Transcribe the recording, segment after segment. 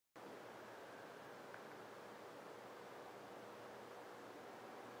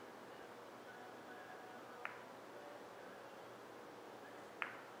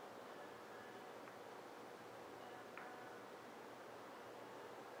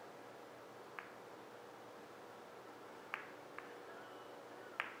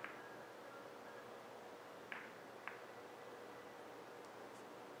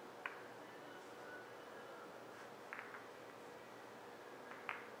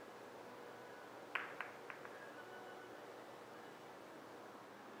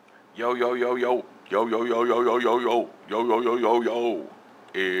Yo, yo, yo, yo. Yo, yo, yo, yo, yo, yo, yo. Yo, yo, yo, yo, yo.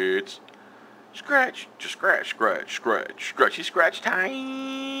 It's Scratch. Just scratch, scratch, scratch. Scratchy scratch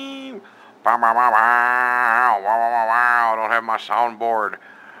time. Bow, bow, bow, bow. Wow, wow, wow, wow. I don't have my soundboard.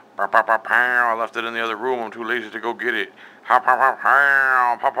 Bow, bow, bow, pow. I left it in the other room. I'm too lazy to go get it. Pow, pow, pow,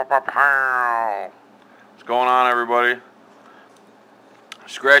 pow. Pow, pow, pow, pow. What's going on, everybody?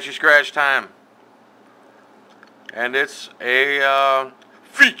 Scratchy scratch time. And it's a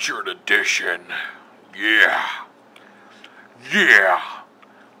featured edition. Yeah. Yeah.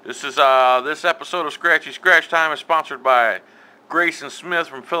 This episode of Scratchy Scratch Time is sponsored by Grayson Smith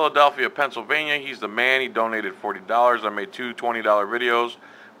from Philadelphia, Pennsylvania. He's the man. He donated $40. I made two $20 videos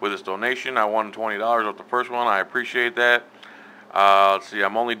with his donation. I won $20 off the first one. I appreciate that. Let's see,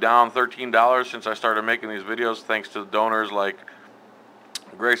 I'm only down $13 since I started making these videos, thanks to donors like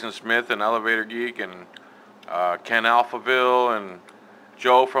Grayson Smith and Elevator Geek and Ken Alphaville and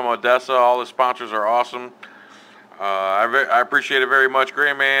Joe from Odessa. All the sponsors are awesome. I appreciate it very much,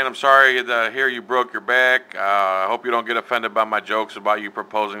 Gray Man. I'm sorry to hear you broke your back. I hope you don't get offended by my jokes about you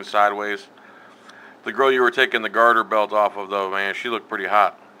proposing sideways. The girl you were taking the garter belt off of, though, man, she looked pretty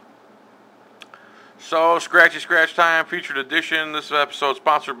hot. So, Scratchy Scratch Time, featured edition. This episode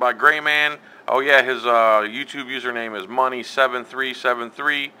sponsored by Gray Man. Oh yeah, his YouTube username is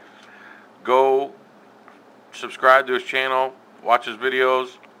Money7373. Go subscribe to his channel, watch his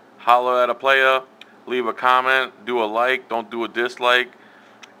videos, holla at a playa, leave a comment, do a like, don't do a dislike.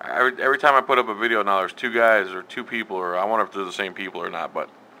 Every time I put up a video now, there's two guys or two people, or I wonder if they're the same people or not, but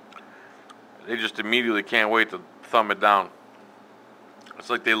they just immediately can't wait to thumb it down. It's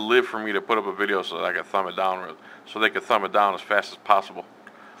like they live for me to put up a video so that I can thumb it down, so they can thumb it down as fast as possible.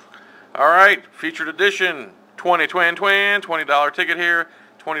 Alright, featured edition, $20 ticket here,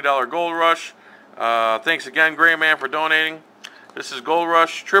 $20 Gold Rush. Thanks again, Gray Man, for donating. This is Gold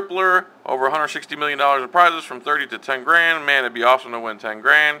Rush Tripler, over $160 million in prizes from 30 to 10 grand. Man, it'd be awesome to win 10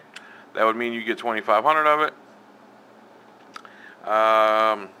 grand. That would mean you get 2,500 of it.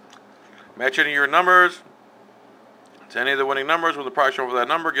 Match any of your numbers to any of the winning numbers with the prize shown for that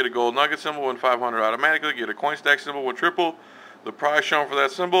number. Get a gold nugget symbol, win 500 automatically. Get a coin stack symbol, win triple the prize shown for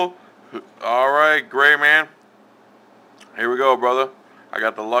that symbol. Alright, Gray Man. Here we go, brother. I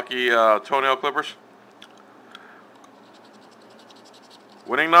got the lucky toenail clippers.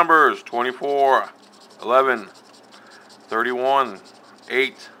 Winning numbers: 24, 11, 31,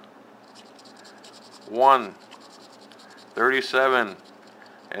 8, 1, 37,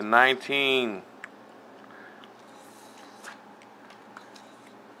 and 19.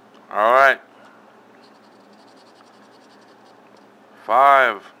 Alright.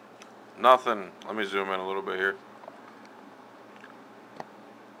 5, nothing. Let me zoom in a little bit here.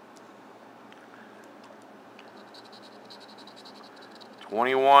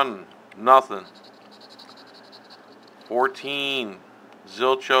 $21, nothing. 14,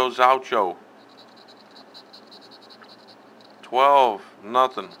 zilcho zaucho. 12,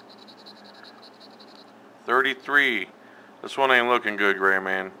 nothing. 33. This one ain't looking good, Gray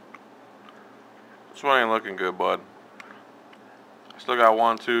Man. This one ain't looking good, bud. Still got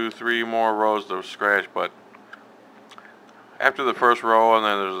 1, 2, 3 more rows to scratch, but after the first row, and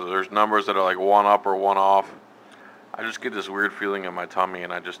then there's numbers that are like one up or one off. I just get this weird feeling in my tummy,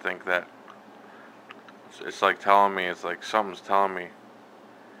 and I just think that it's like telling me, it's like something's telling me.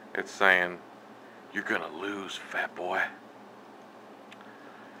 It's saying, you're gonna lose, fat boy.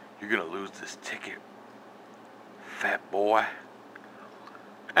 You're gonna lose this ticket, fat boy.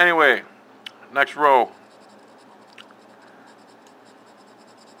 Anyway, next row.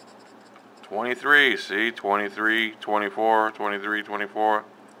 23, see? 23, 24, 23, 24.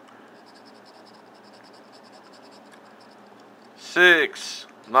 6,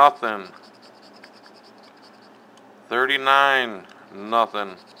 nothing. 39,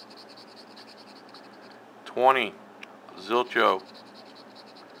 nothing. 20, zilcho.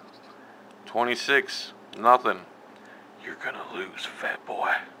 26, nothing. You're gonna lose, fat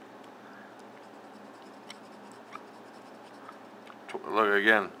boy. Look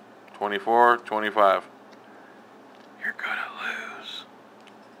again. 24, 25. You're gonna lose.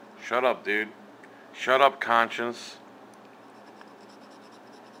 Shut up, dude. Shut up, conscience.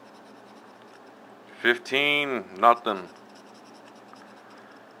 15, nothing.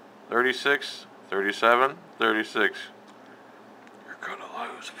 36, 37, 36. You're gonna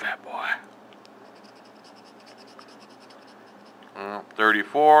lose, fat boy.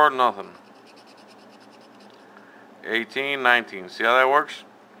 34, nothing. 18, 19. See how that works?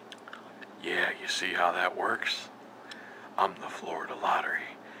 Yeah, you see how that works? I'm the Florida Lottery,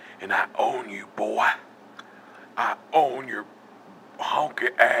 and I own you, boy. I own your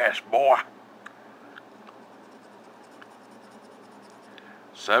honky ass, boy.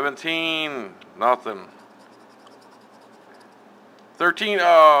 17, nothing. 13,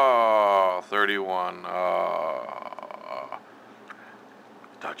 oh, 31.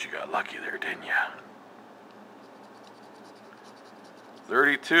 Thought you got lucky there, didn't you?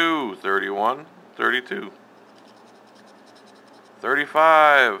 32, 31, 32.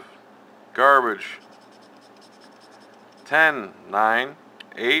 35, garbage. 10, 9,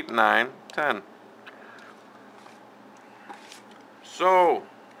 8, 9, 10. So,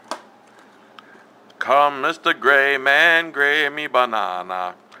 come Mr. Gray Man, gray me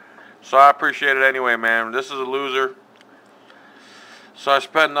banana. So I appreciate it anyway, man. This is a loser. So I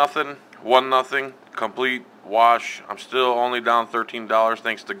spent nothing, won nothing, complete wash. I'm still only down $13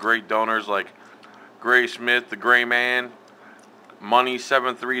 thanks to great donors like Gray Smith, the Gray Man,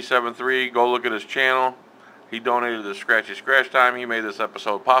 Money7373. Go look at his channel. He donated to Scratchy Scratch Time. He made this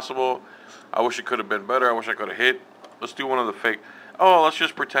episode possible. I wish it could have been better. I wish I could have hit. Let's do one of the fake. Oh, let's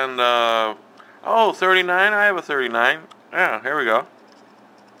just pretend. Oh, 39. I have a 39. Yeah, here we go.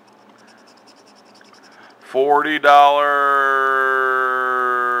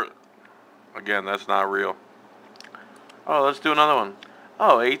 $40. Again, that's not real. Oh, let's do another one.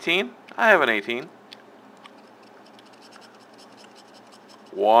 Oh, 18. I have an 18.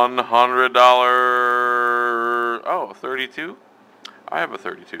 $100. Oh, 32. I have a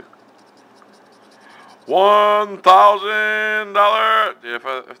 32. $1,000.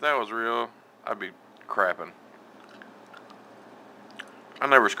 If that was real, I'd be crapping. I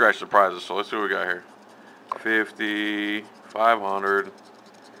never scratch the prizes, so let's see what we got here. 50, 500,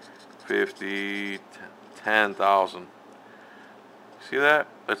 50, 10,000. See that?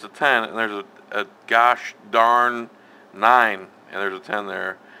 It's a 10, and there's a gosh darn 9, and there's a 10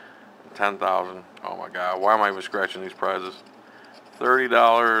 there. 10,000. Oh my God! Why am I even scratching these prizes?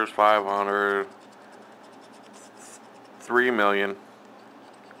 $30, 500, 3 million.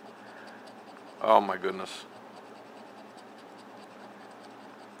 Oh my goodness!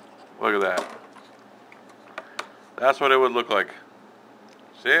 Look at that. That's what it would look like.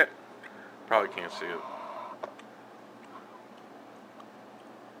 See it? Probably can't see it.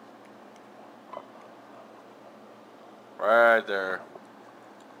 Right there.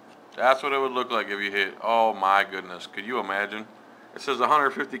 That's what it would look like if you hit. Oh my goodness. Could you imagine? It says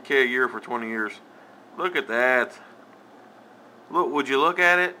 150K a year for 20 years. Look at that. Look, would you look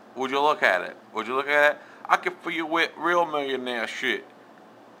at it? Would you look at it? Would you look at it? I could fill you with real millionaire shit.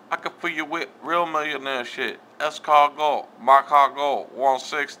 I could fill you with real millionaire shit. Escargot, my cargo,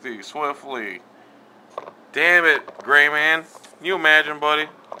 160, swiftly. Damn it, Gray Man. Can you imagine, buddy?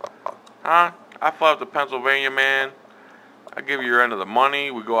 Huh? I fly up to Pennsylvania, man. I give you your end of the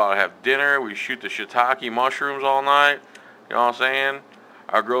money. We go out and have dinner. We shoot the shiitake mushrooms all night. You know what I'm saying?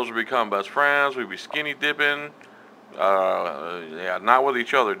 Our girls would become best friends. We'd be skinny dipping. Yeah, not with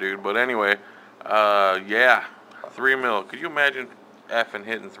each other, dude. But anyway, yeah, 3 mil. Could you imagine effing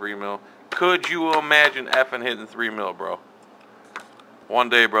hitting 3 mil? Could you imagine effing hitting 3 mil, bro? One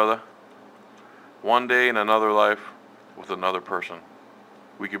day, brother. One day in another life with another person,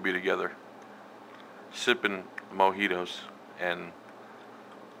 we could be together, sipping mojitos and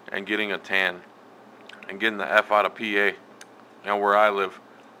getting a tan and getting the F out of PA and where I live.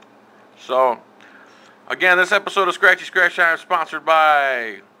 So, again, this episode of Scratchy Scratch Time is sponsored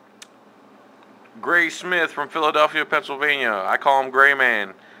by Gray Smith from Philadelphia, Pennsylvania. I call him Gray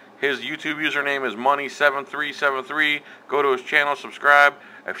Man. His YouTube username is Money7373. Go to his channel, subscribe.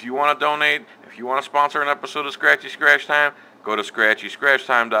 If you want to donate, if you want to sponsor an episode of Scratchy Scratch Time, go to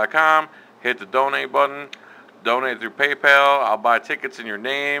ScratchyScratchTime.com. Hit the donate button. Donate through PayPal. I'll buy tickets in your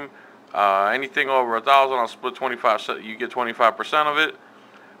name. Anything over 1,000, I'll split 25%. You get 25% of it.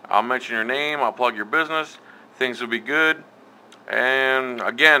 I'll mention your name. I'll plug your business. Things will be good. And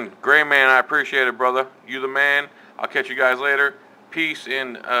again, Gray Man, I appreciate it, brother. You the man. I'll catch you guys later. Peace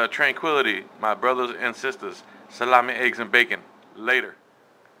and tranquility, my brothers and sisters. Salami, eggs, and bacon. Later.